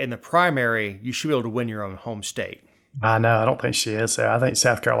in the primary, you should be able to win your own home state. I know. I don't think she is there. I think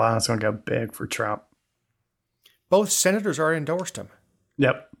South Carolina's going to go big for Trump. Both senators already endorsed him.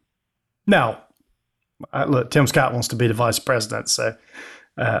 Yep. Now, look, Tim Scott wants to be the vice president, so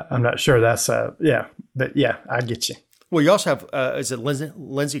I'm not sure that's but yeah, I get you. Well, you also have is it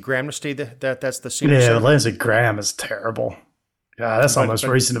Lindsey Graham that's the senior senator? senator? Lindsey Graham is terrible. Yeah, that's almost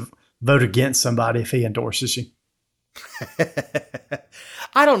reason to vote against somebody if he endorses you.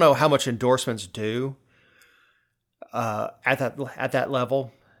 I don't know how much endorsements do at that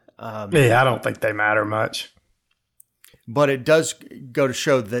level. I don't think they matter much. But it does go to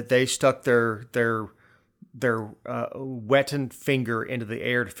show that they stuck their wetted finger into the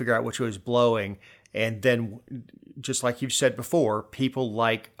air to figure out which way was blowing, and then, just like you've said before, people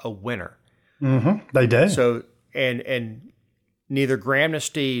like a winner. Mm-hmm. They do. So and neither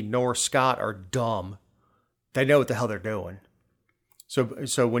Gramnesty nor Scott are dumb. They know what the hell they're doing.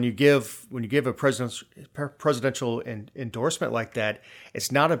 So when you give a presidential endorsement like that,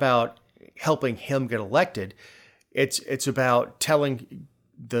 it's not about helping him get elected. It's about telling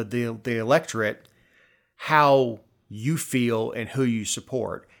the electorate how you feel and who you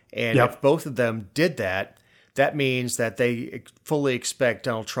support. And if both of them did that, that means that they fully expect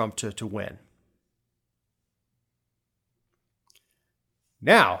Donald Trump to win.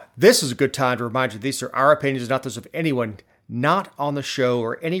 Now, this is a good time to remind you these are our opinions, not those of anyone not on the show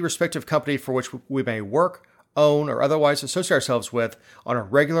or any respective company for which we may work, own, or otherwise associate ourselves with on a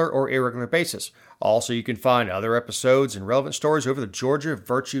regular or irregular basis. Also, you can find other episodes and relevant stories over at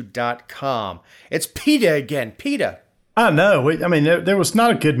georgiavirtue.com. It's PETA again. PETA. I know. There was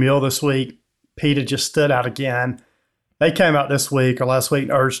not a good meal this week. PETA just stood out again. They came out this week or last week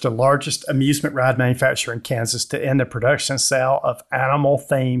and urged the largest amusement ride manufacturer in Kansas to end the production and sale of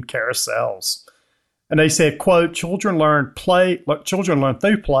animal-themed carousels. And they said, quote, children learn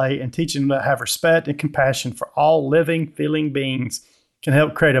through play, and teaching them to have respect and compassion for all living, feeling beings can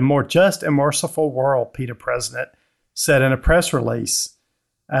help create a more just and merciful world, PETA president said in a press release.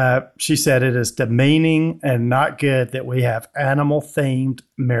 She said it is demeaning and not good that we have animal-themed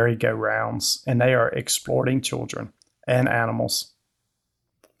merry-go-rounds, and they are exploiting children and animals.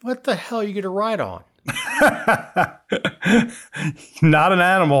 What the hell are you going to ride on? Not an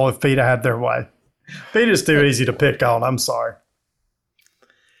animal if PETA had their way. PETA's too easy to pick on. I'm sorry.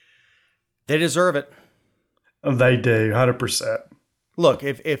 They deserve it. They do, 100%. Look,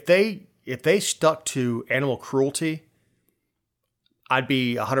 if they stuck to animal cruelty, I'd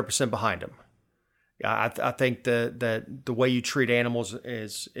be 100% behind them. I think that the way you treat animals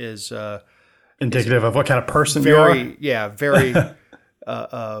is indicative of what kind of person you are. Yeah, very,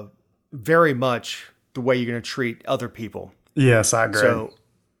 very much the way you're going to treat other people. Yes, I agree. So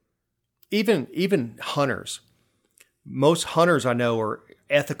even hunters, most hunters I know are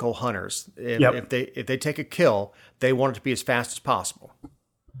ethical hunters. If they take a kill, they want it to be as fast as possible.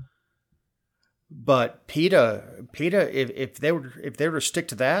 But PETA, if they were to stick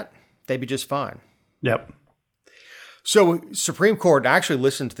to that, they'd be just fine. Yep. So Supreme Court actually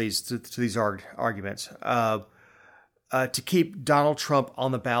listened to these arguments to keep Donald Trump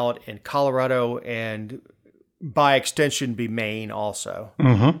on the ballot in Colorado and by extension be Maine also.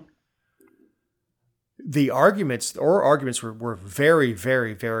 Mm-hmm. The arguments were very,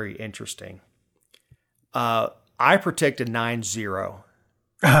 very, very interesting. I predicted 9-0.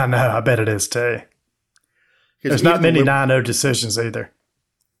 I know. I bet it is too. There's not many 9-0 decisions either.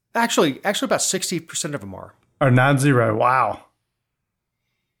 Actually, about 60% of them are. Or 9-0. Wow.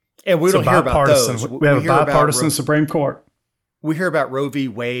 And we don't hear about those. We have a bipartisan Supreme Court. We hear about Roe v.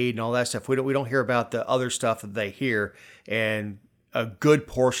 Wade and all that stuff. We don't hear about the other stuff that they hear, and a good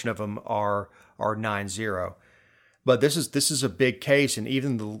portion of them are 9-0. But this is a big case, and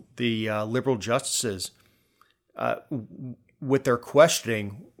even the liberal justices, with their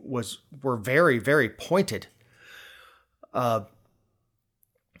questioning, were very, very pointed.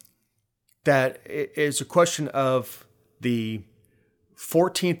 That it is a question of the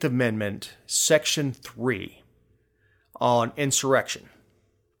 14th Amendment, Section 3, on insurrection.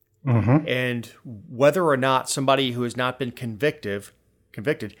 Mm-hmm. And whether or not somebody who has not been convicted,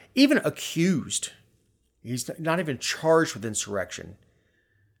 even accused, he's not even charged with insurrection,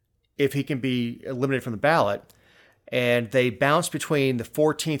 if he can be eliminated from the ballot. And they bounce between the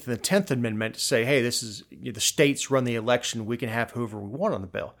 14th and the 10th Amendment to say, hey, this is the states run the election. We can have whoever we want on the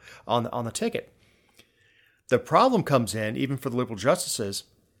bill, on the ticket. The problem comes in, even for the liberal justices,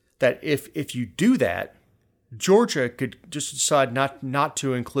 that if you do that, Georgia could just decide not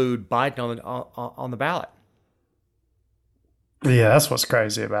to include Biden on the ballot. Yeah, that's what's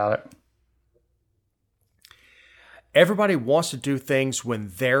crazy about it. Everybody wants to do things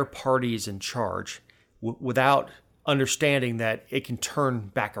when their party is in charge without understanding that it can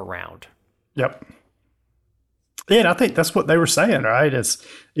turn back around. Yep. Yeah, and I think that's what they were saying, right? It's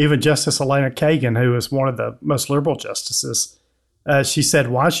even Justice Elena Kagan, who is one of the most liberal justices, she said,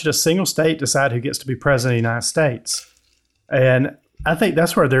 why should a single state decide who gets to be president of the United States? And I think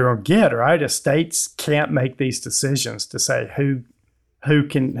that's where they're going to get, right? If states can't make these decisions to say who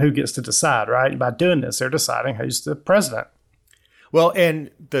gets to decide, right? And by doing this, they're deciding who's the president. Well, and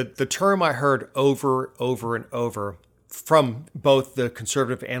the term I heard over and over from both the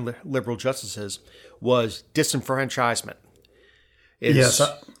conservative and liberal justices was disenfranchisement.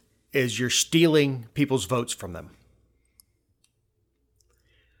 Is you're stealing people's votes from them.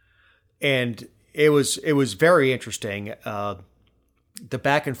 And it was very interesting, the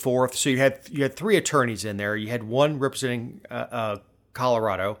back and forth. So you had three attorneys in there. You had one representing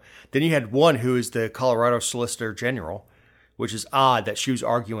Colorado. Then you had one who is the Colorado Solicitor General, which is odd that she was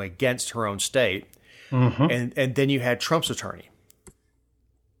arguing against her own state. Mm-hmm. And then you had Trump's attorney.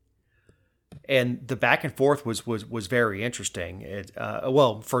 And the back and forth was very interesting.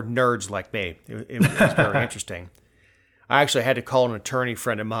 For nerds like me, it was very interesting. I actually had to call an attorney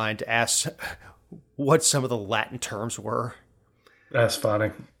friend of mine to ask what some of the Latin terms were. That's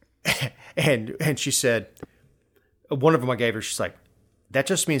funny. And she said, one of them I gave her, she's like, that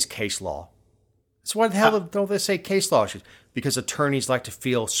just means case law. So why the hell don't they say case law? Because attorneys like to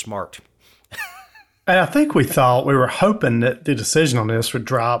feel smart. And I think we were hoping that the decision on this would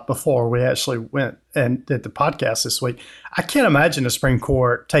drop before we actually went and did the podcast this week. I can't imagine the Supreme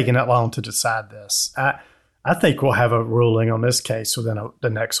Court taking that long to decide this. I think we'll have a ruling on this case within the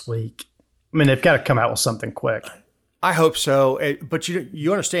next week. I mean, they've got to come out with something quick. I hope so. But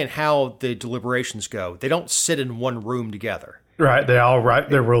you understand how the deliberations go. They don't sit in one room together. Right. They all write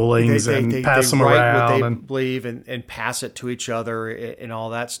their rulings and pass them around. What they believe and pass it to each other and all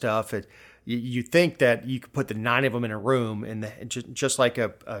that stuff. You think that you could put the 9 of them in a room and just like a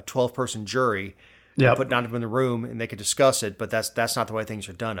 12-person jury, put 9 of them in the room and they could discuss it, but that's not the way things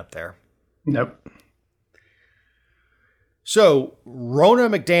are done up there. Nope. So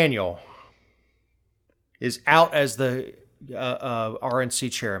Ronna McDaniel is out as the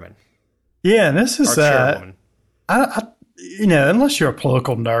RNC chairman. Yeah, and this is chairwoman. Unless you're a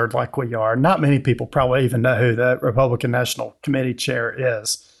political nerd like we are, not many people probably even know who the Republican National Committee chair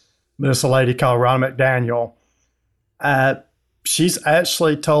is. But it's a lady called Ronna McDaniel. She's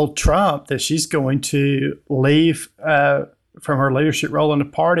actually told Trump that she's going to leave from her leadership role in the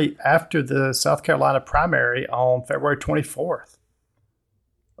party after the South Carolina primary on February 24th.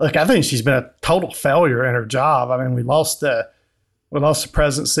 Look, I think she's been a total failure in her job. I mean, we lost the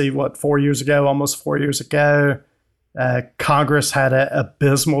presidency, almost 4 years ago. Congress had an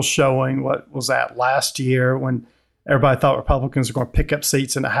abysmal showing. What was that, last year, when everybody thought Republicans were going to pick up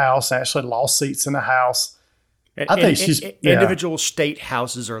seats in the House, actually lost seats in the House. I think individual state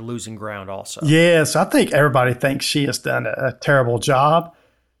houses are losing ground also. Yes, I think everybody thinks she has done a terrible job.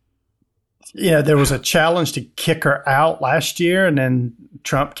 There was a challenge to kick her out last year, and then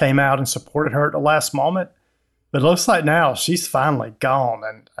Trump came out and supported her at the last moment. But it looks like now she's finally gone,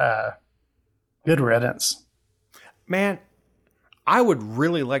 and good riddance. Man, I would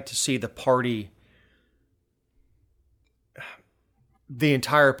really like to see the party, the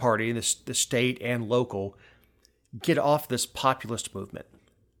entire party, the state and local, get off this populist movement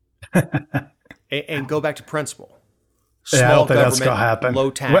and go back to principle. Small I don't think that's going to happen.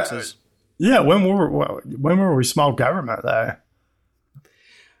 Low taxes. When were we small government, though?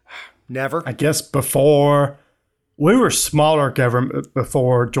 Never. I guess before we were smaller government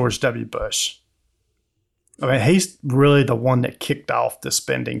before George W. Bush. I mean, he's really the one that kicked off the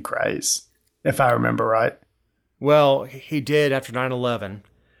spending craze, if I remember right. Well, he did after 9/11.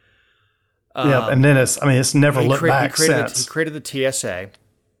 Yeah, and then it's never looked back since. He created the TSA.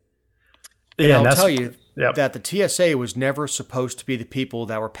 Yeah, and I'll tell you that the TSA was never supposed to be the people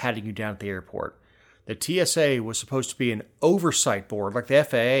that were patting you down at the airport. The TSA was supposed to be an oversight board, like the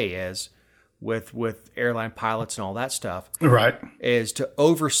FAA is, with airline pilots and all that stuff. Right. Is to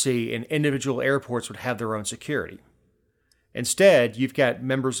oversee, and individual airports would have their own security. Instead, you've got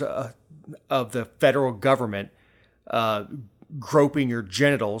members of the federal government groping your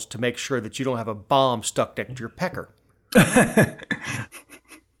genitals to make sure that you don't have a bomb stuck next to your pecker.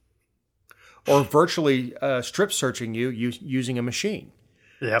 Or virtually strip searching you using a machine.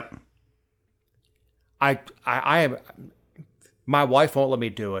 Yep. I am. My wife won't let me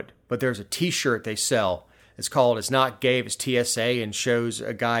do it, but there's a T-shirt they sell. It's called "It's Not Gay, It's TSA," and shows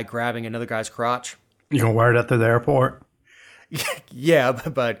a guy grabbing another guy's crotch. You gonna wear it up to the airport? Yeah,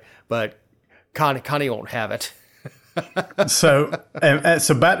 but Connie won't have it. So back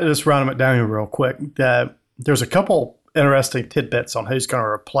to this Ronna McDaniel real quick. There's a couple interesting tidbits on who's going to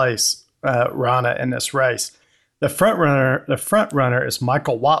replace Ronna in this race. The front runner is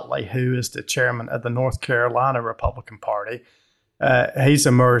Michael Whatley, who is the chairman of the North Carolina Republican Party. He's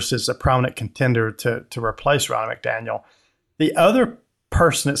emerged as a prominent contender to replace Ronna McDaniel. The other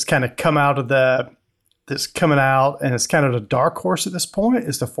person that's kind of coming out, and it's kind of the dark horse at this point,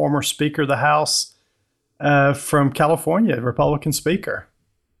 is the former Speaker of the House from California, Republican Speaker.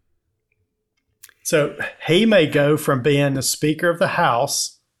 So he may go from being the Speaker of the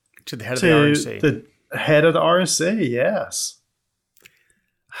House to the head of the RNC. The head of the RNC, yes.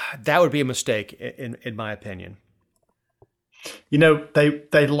 That would be a mistake, in my opinion. You know,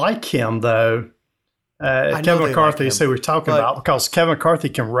 they like him, though. Kevin McCarthy is who we're talking about, because Kevin McCarthy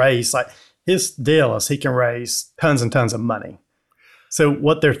can raise, like, his deal is he can raise tons and tons of money. So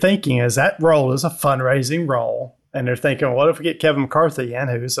what they're thinking is that role is a fundraising role. And they're thinking, well, what if we get Kevin McCarthy in,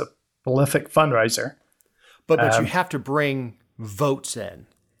 who's a prolific fundraiser? But you have to bring votes in.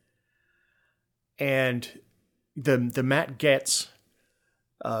 And the Matt Gaetz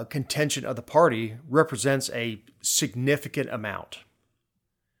contention of the party represents a significant amount.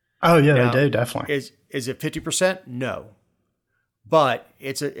 Oh yeah, now, they do, definitely. Is it 50%? No, but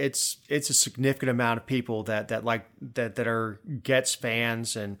it's a significant amount of people that are Gaetz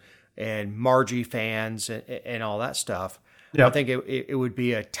fans and Margie fans and all that stuff. Yep. I think it would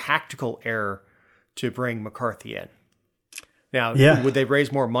be a tactical error to bring McCarthy in. Now, would they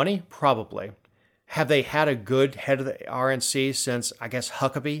raise more money? Probably. Have they had a good head of the RNC since, I guess,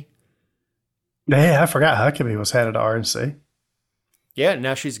 Huckabee? Yeah, I forgot Huckabee was head of the RNC. Yeah,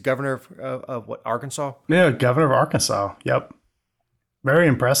 now she's governor of what, Arkansas? Yeah, governor of Arkansas. Yep. Very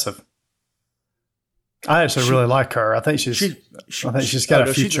impressive. I actually really like her. I think she's got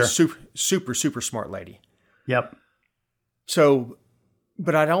a future. She's a super smart lady. Yep. So,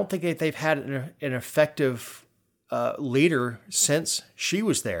 but I don't think they've had an effective leader since she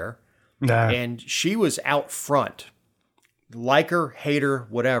was there. No. And she was out front. Like her, hate her,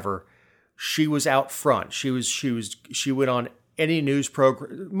 whatever. She was out front. She went on any news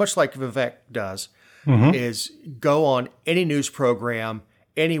program, much like Vivek does, is go on any news program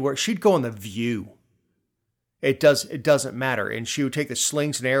anywhere. She'd go on The View. It doesn't matter. And she would take the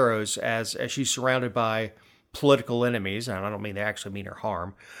slings and arrows as she's surrounded by political enemies, and I don't mean they actually mean her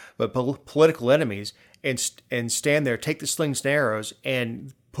harm, but political enemies, and stand there, take the slings and arrows,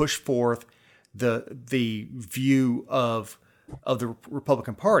 and push forth the view of the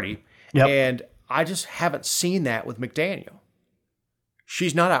Republican Party. Yep. And I just haven't seen that with McDaniel.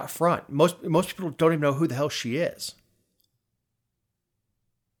 She's not out front. Most people don't even know who the hell she is.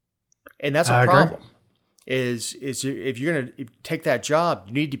 And that's a problem. Is if you're going to take that job,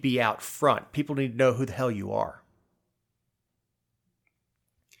 you need to be out front. People need to know who the hell you are.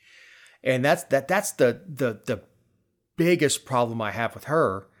 And that's the biggest problem I have with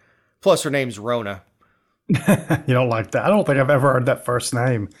her. Plus, her name's Ronna. You don't like that? I don't think I've ever heard that first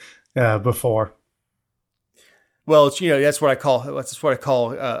name before. Well, it's that's what I call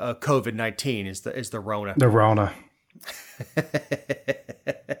COVID-19 is the Ronna. The Ronna.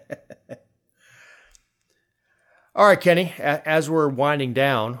 All right, Kenny. As we're winding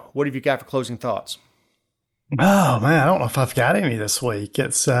down, what have you got for closing thoughts? Oh man, I don't know if I've got any this week.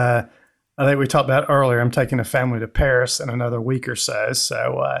 It's I think we talked about earlier. I'm taking the family to Paris in another week or so.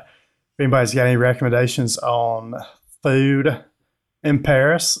 So if anybody's got any recommendations on food in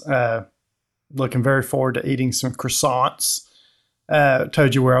Paris, looking very forward to eating some croissants.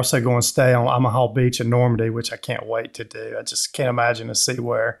 told you we're also going to stay on Omaha Beach in Normandy, which I can't wait to do. I just can't imagine to see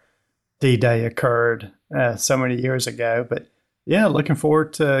where D-Day occurred so many years ago. But yeah, looking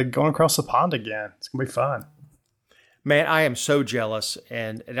forward to going across the pond again. It's going to be fun. Man, I am so jealous.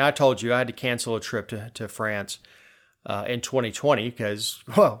 And I told you I had to cancel a trip to France in 2020 because,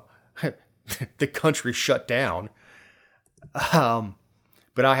 well, the country shut down.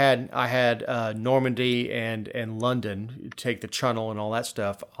 But I had Normandy and London, take the Channel and all that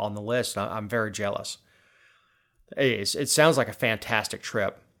stuff on the list. I'm very jealous. It sounds like a fantastic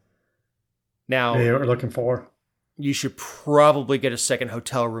trip. Now, yeah, we're looking for. You should probably get a second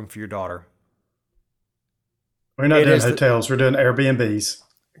hotel room for your daughter. We're not doing hotels. We're doing Airbnbs.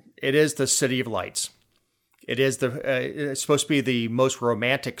 It is the City of Lights. It is it's supposed to be the most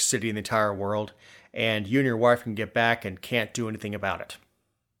romantic city in the entire world, and you and your wife can get back and can't do anything about it.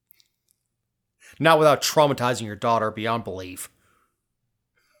 Not without traumatizing your daughter beyond belief.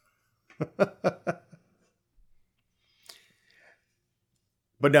 But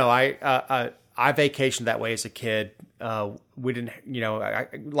no, I vacationed that way as a kid. We didn't,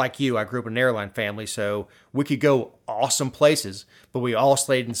 like you, I grew up in an airline family, so we could go awesome places, but we all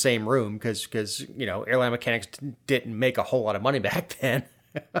stayed in the same room because airline mechanics didn't make a whole lot of money back then.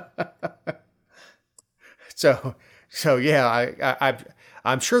 So yeah,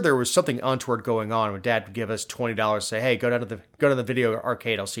 I'm sure there was something untoward going on when Dad would give us $20 and say, "Hey, go to the video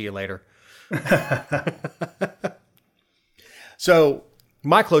arcade. I'll see you later." So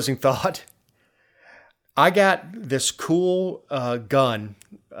my closing thought: I got this cool gun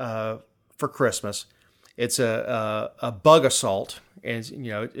for Christmas. It's a bug assault, and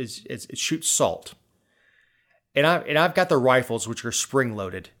it shoots salt. And I've got the rifles, which are spring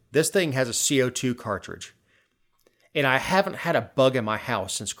loaded. This thing has a CO2 cartridge. And I haven't had a bug in my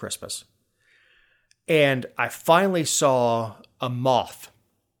house since Christmas. And I finally saw a moth.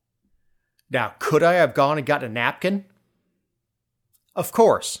 Now, could I have gone and gotten a napkin? Of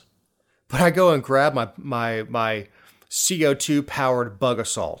course. But I go and grab my CO2 powered bug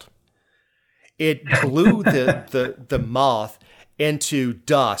assault. It blew the moth into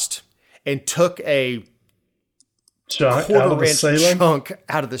dust and took a quarter-inch chunk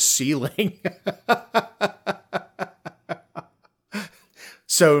out of the ceiling.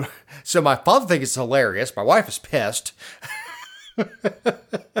 So my father thinks it's hilarious. My wife is pissed.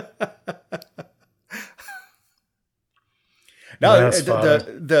 Now,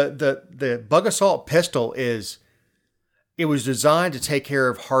 the bug assault pistol it was designed to take care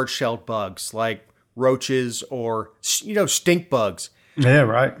of hard-shelled bugs like roaches or stink bugs. Yeah,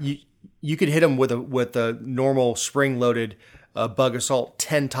 right. You could hit them with a normal spring-loaded bug assault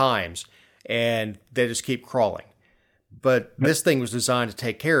 10 times, and they just keep crawling. But this thing was designed to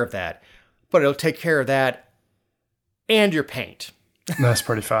take care of that. But it'll take care of that and your paint. That's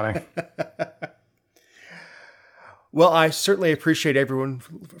pretty funny. Well, I certainly appreciate everyone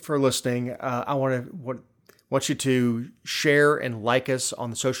for listening. I want you to share and like us on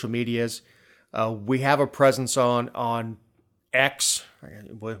the social medias. We have a presence on X,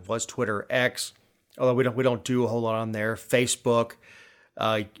 it was Twitter, X, although we don't do a whole lot on there. Facebook.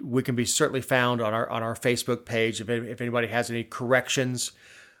 We can be certainly found on our Facebook page. If anybody has any corrections,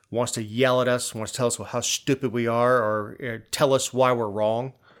 wants to yell at us, wants to tell us how stupid we are, or tell us why we're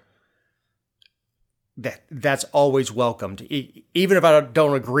wrong, that's always welcomed. Even if I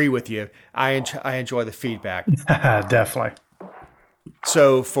don't agree with you, I enjoy the feedback. Definitely.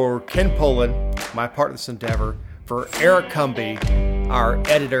 So for Ken Poland, my partner in this endeavor, for Eric Cumby, our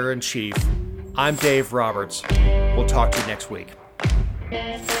editor-in-chief, I'm Dave Roberts. We'll talk to you next week.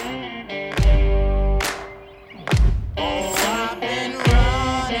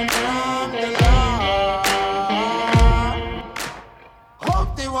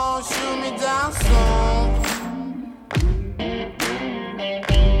 Hope they won't shoot me down soon.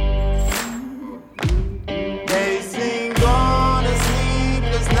 They sing on a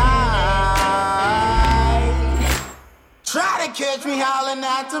sleepless night. Try to catch me howling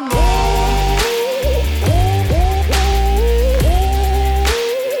at the moon.